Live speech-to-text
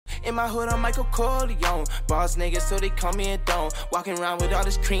In my hood, I'm Michael Corleone. Boss niggas, so they call me a don't. Walking around with all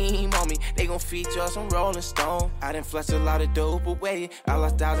this cream on me. They gon' feature us on Rolling Stone. I done flushed a lot of dope away. I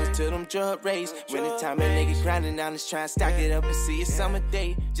lost thousands to them drug rates. Winter time, a nigga grinding down, let's try and stack it up and see a summer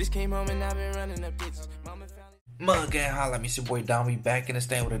day. Just came home and I've been running up bitches. Mug gang, holla at me, it's your boy Don. We back in the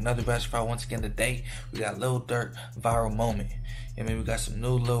stand with another basketball once again today. We got Lil Durk, viral moment. I mean, we got some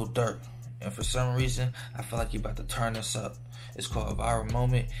new Lil Durk. And for some reason, I feel like he about to turn this up. It's called Viral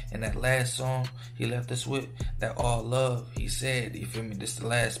Moment. And that last song he left us with, that All Love, he said, you feel me, this the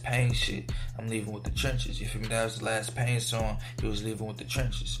last pain shit. I'm leaving with the trenches. You feel me, that was the last pain song. He was leaving with the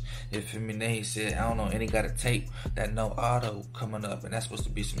trenches. You feel me, then he said, I don't know, and he got a tape, that No Auto coming up. And that's supposed to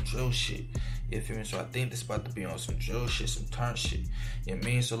be some drill shit. You feel me, so I think this about to be on some drill shit, some turn shit. You know what I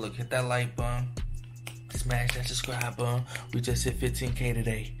mean? So look, hit that like button. Smash that subscribe button. We just hit 15K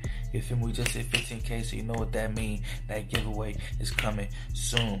today. You feel me? We just hit 15K, so you know what that means. That giveaway is coming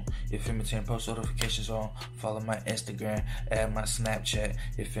soon. You feel me? Turn post notifications on. Follow my Instagram. Add my Snapchat.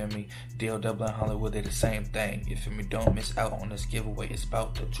 You feel me? DOW and Hollywood, they the same thing. You feel me? Don't miss out on this giveaway. It's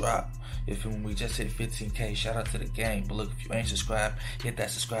about to drop. You feel me? We just hit 15K. Shout out to the gang. But look, if you ain't subscribed, hit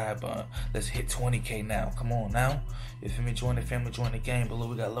that subscribe button. Let's hit 20K now. Come on now. You feel me? Join the family, join the gang. But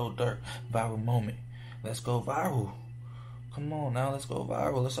look, we got Lil Durk, Viral Moment. Let's go viral. Come on now, let's go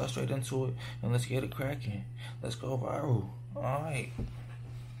viral. Let's start straight into it and let's get it cracking. Let's go viral. Alright.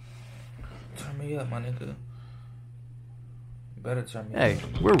 Turn me up, my nigga. You better turn me up. Hey,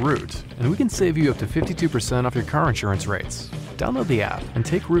 we're Root, and we can save you up to 52% off your car insurance rates. Download the app and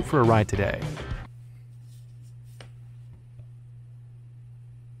take Root for a ride today.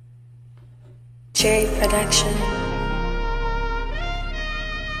 Cherry Production.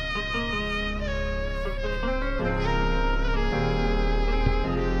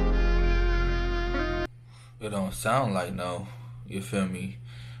 It don't sound like no. You feel me?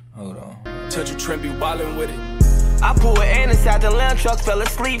 Hold on. Touch a trend, be wildin' with it. I pulled in inside the lamb truck, fell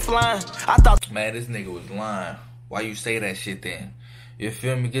asleep flying. I thought, man, this nigga was lying. Why you say that shit then? You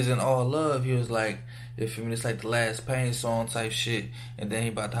feel me? Cause in All Love, he was like, you feel me? It's like the last pain song type shit. And then he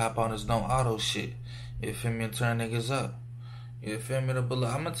about to hop on his No Auto shit. You feel me? And turn niggas up. You feel me? But look,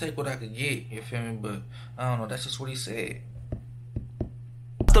 I'm gonna take what I could get. You feel me? But I don't know. That's just what he said.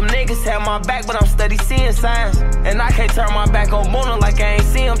 them niggas have my back, but I'm steady seeing signs. And I can't turn my back on Bono like I ain't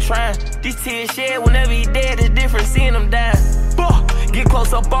see him trying. These tears shed whenever he dead, it's different seeing him die. Get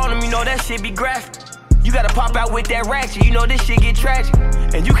close up on him, you know that shit be graphic. You gotta pop out with that ratchet, you know this shit get tragic.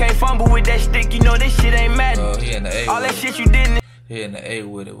 And you can't fumble with that stick, you know this shit ain't magic. He in the A all with that shit you didn't. He in the A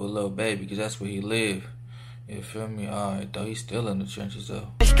with it with Lil Baby, cause that's where he live. You feel me? Alright, though, he's still in the trenches though.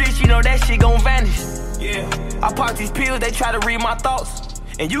 The streets, you know that shit gon' vanish. Yeah, I pop these pills, they try to read my thoughts.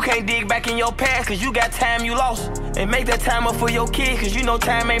 And you can't dig back in your past, cause you got time you lost. And make that time up for your kid, cause you know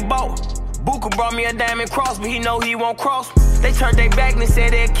time ain't bought. Buka brought me a diamond cross, but he know he won't cross. They turned their back and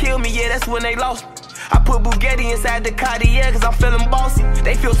said they'd kill me, yeah, that's when they lost. I put Bugatti inside the Cartier, cause I'm feeling bossy.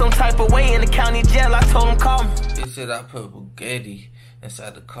 They feel some type of way in the county jail, I told them call me. He said I put Bugatti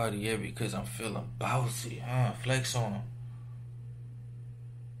inside the Cartier because I'm feeling bossy. Flex on him.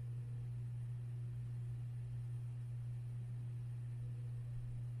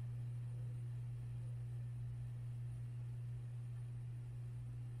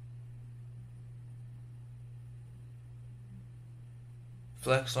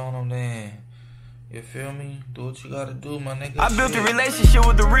 Flex on them then. You feel me? Do what you gotta do, my nigga. I built a relationship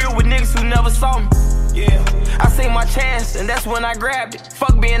with the real with niggas who never saw me. Yeah, I seen my chance and that's when I grabbed it.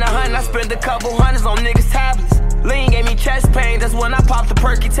 Fuck being 100, I spent a couple hundreds on niggas' tablets. Lean gave me chest pain, that's when I popped the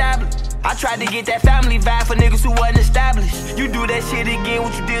perky tablet. I tried to get that family vibe for niggas who wasn't established. You do that shit again,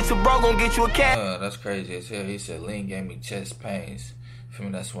 what you did to bro gon' get you a cat. That's crazy as hell. He said Lean gave me chest pains. Feel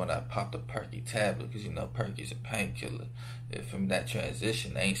me? That's when I popped the perky tablet, cause you know perky's a painkiller. You feel me? That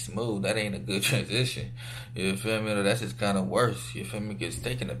transition ain't smooth. That ain't a good transition. You feel me? That's just kind of worse. You feel me? Cause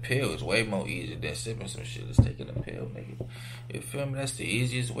taking a pill is way more easier than sipping some shit. It's taking a pill, nigga. You feel me? That's the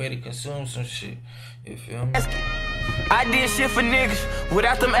easiest way to consume some shit. You feel me? I did shit for niggas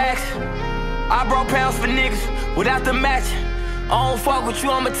without them asking. I brought pounds for niggas without them matching. I don't fuck with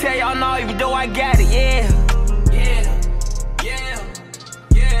you, I'ma tell y'all no, even though I got it. Yeah.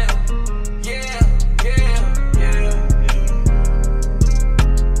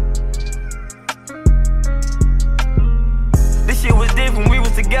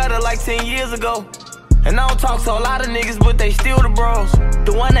 Together like 10 years ago. And I don't talk to a lot of niggas, but they still the bros.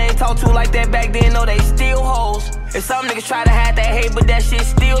 The one they ain't talk to like that back then, know they still hoes. And some niggas try to hide that hate, but that shit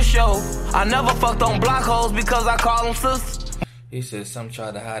still show. I never fucked on block hoes because I call them sisters. He said some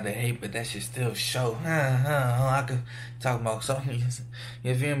try to hide the hate, but that shit still show. I could talk about some of you.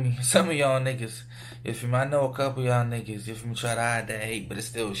 You feel me? Some of y'all niggas. You feel me? I know a couple of y'all niggas. You feel me? Try to hide that hate, but it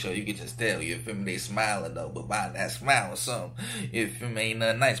still show. You can just tell. You feel me? They smiling though, but behind that smile or something. You feel me? Ain't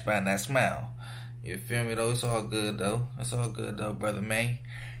nothing nice behind that smile. You feel me though? It's all good though. It's all good though, brother man.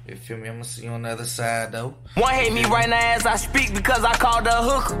 You feel me? I'm gonna see you on the other side though. One hate me right now as I speak because I called her a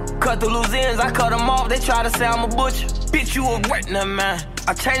hooker. Cut the loose ends, I cut them off. They try to say I'm a butcher. Bitch, you a retina, man.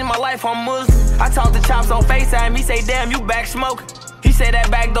 I changed my life, I'm Muslim. I talked to Chops on FaceTime. He say, damn, you back smoking. He say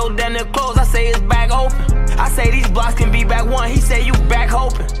that back door damn near closed. I say it's back open. I say these blocks can be back one. He say you back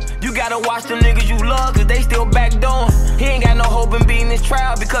hoping. You gotta watch them niggas you love, cause they still back doing. He ain't got no hope in beating this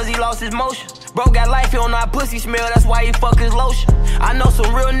trial because he lost his motion. Bro got life, he don't know how pussy smell, that's why he fuck his lotion. I know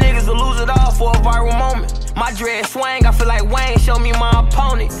some real niggas will lose it all for a viral moment. My dread swang, I feel like Wayne, show me my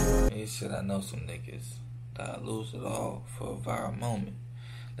opponent. He said, I know some niggas that'll lose it all for a viral moment.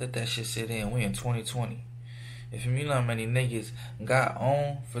 Let that shit sit in, we in 2020. If you know how many niggas got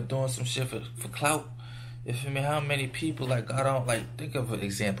on for doing some shit for clout, you feel me? How many people like got on, like think of an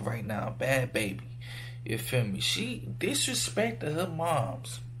example right now, Bad Baby. You feel me? She disrespected her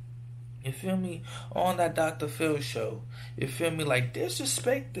moms. You feel me? On that Dr. Phil show. You feel me? Like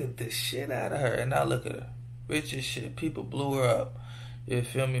disrespected the shit out of her. And now look at her. Rich as shit. People blew her up. You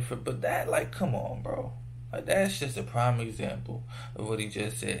feel me? But that, like, come on, bro. Like, that's just a prime example of what he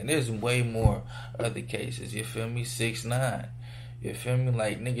just said. And there's way more other cases. You feel me? 6ix9ine. You feel me?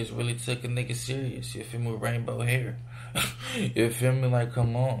 Like, niggas really took a nigga serious. You feel me? With rainbow hair. You feel me? Like,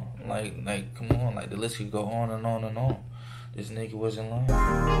 come on. Like, come on. Like, the list could go on and on and on. This nigga wasn't lying.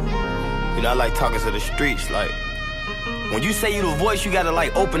 You know, I like talking to the streets. Like, when you say you the voice, you gotta,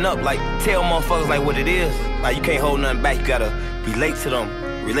 like, open up. Like, tell motherfuckers, like, what it is. Like, you can't hold nothing back. You gotta relate to them.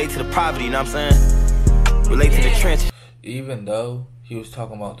 Relate to the poverty, you know what I'm saying? Relate to the trenches. Even though he was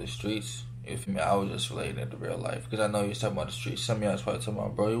talking about the streets, if me, I was just relating it to real life. Because I know he was talking about the streets. Some of y'all was probably talking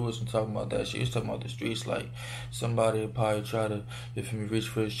about, bro, he wasn't talking about that shit. He was talking about the streets. Like, somebody would probably try to, if me, reach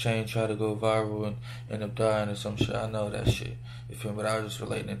for his chain, try to go viral and end up dying or some shit. I know that shit. You feel me? But I was just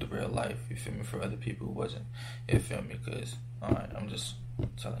relating it to real life. You feel me? For other people who wasn't. You feel me? Because, alright, I'm just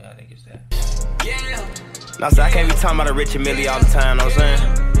telling y'all niggas that. Yeah. Now, so I can't be talking about a Richie Millie all the time, know what I'm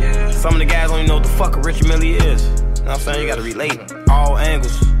saying? Some of the guys don't even know what the fuck a Richie Millie is. You know what I'm saying? You gotta relate all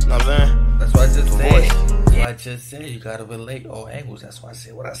angles. You know what I'm saying? That's what I just said. That's what I just said. You gotta relate all angles. That's why I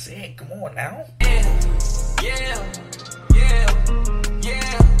said what I said. Come on now. Yeah.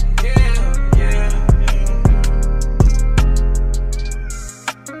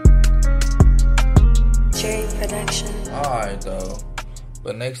 J Production. Alright though.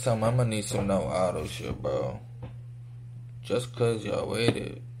 But next time I'm gonna need some no auto shit, bro. Just cause y'all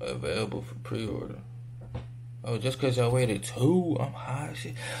waited, available for pre-order. Oh, just cause y'all waited 2, I'm high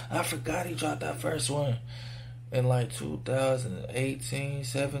shit. I forgot he dropped that first one in like 2018,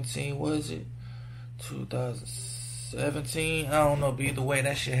 17, was it? 2017? I don't know, but either way,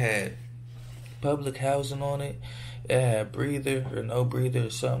 that shit had public housing on it. It had breather or no breather or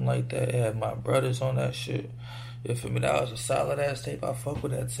something like that. It had My Brothers on that shit. You feel me? That was a solid ass tape. I fuck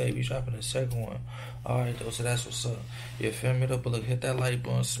with that tape. He's dropping the second one. Alright though, so that's what's up. You feel me though? But look, hit that like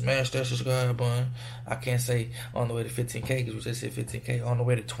button, smash that subscribe button. I can't say on the way to 15K because we just said 15K. On the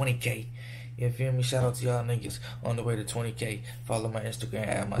way to 20K. You feel me? Shout out to y'all niggas on the way to 20K. Follow my Instagram,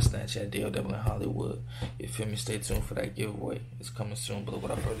 add my Snapchat, DLW Hollywood. You feel me? Stay tuned for that giveaway. It's coming soon. But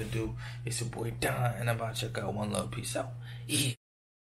without further ado, it's your boy Don, and I'm about to check out. One love. Peace out. Yeah.